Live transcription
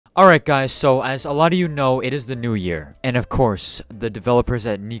Alright guys, so as a lot of you know, it is the new year. And of course, the developers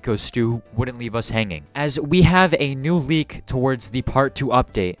at Nico'S Stew wouldn't leave us hanging, as we have a new leak towards the part 2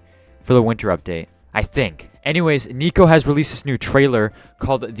 update for the winter update, I think. Anyways, Nico has released this new trailer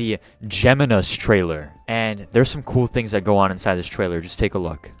called the Geminus trailer. And there's some cool things that go on inside this trailer, just take a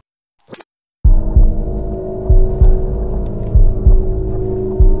look.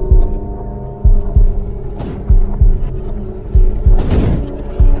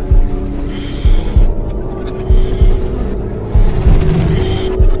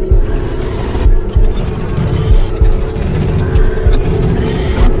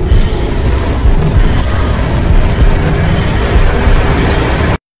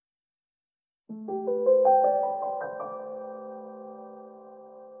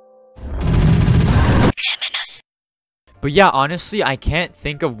 But yeah, honestly, I can't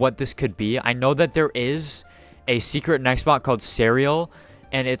think of what this could be. I know that there is a secret Nextbot called Cereal,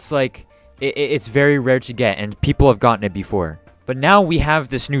 and it's like, it's very rare to get, and people have gotten it before. But now we have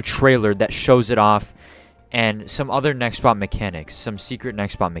this new trailer that shows it off, and some other Nextbot mechanics, some secret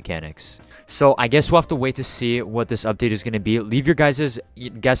Nextbot mechanics. So I guess we'll have to wait to see what this update is going to be. Leave your guys'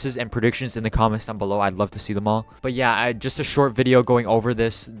 guesses and predictions in the comments down below. I'd love to see them all. But yeah, just a short video going over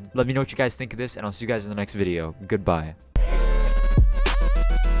this. Let me know what you guys think of this, and I'll see you guys in the next video. Goodbye.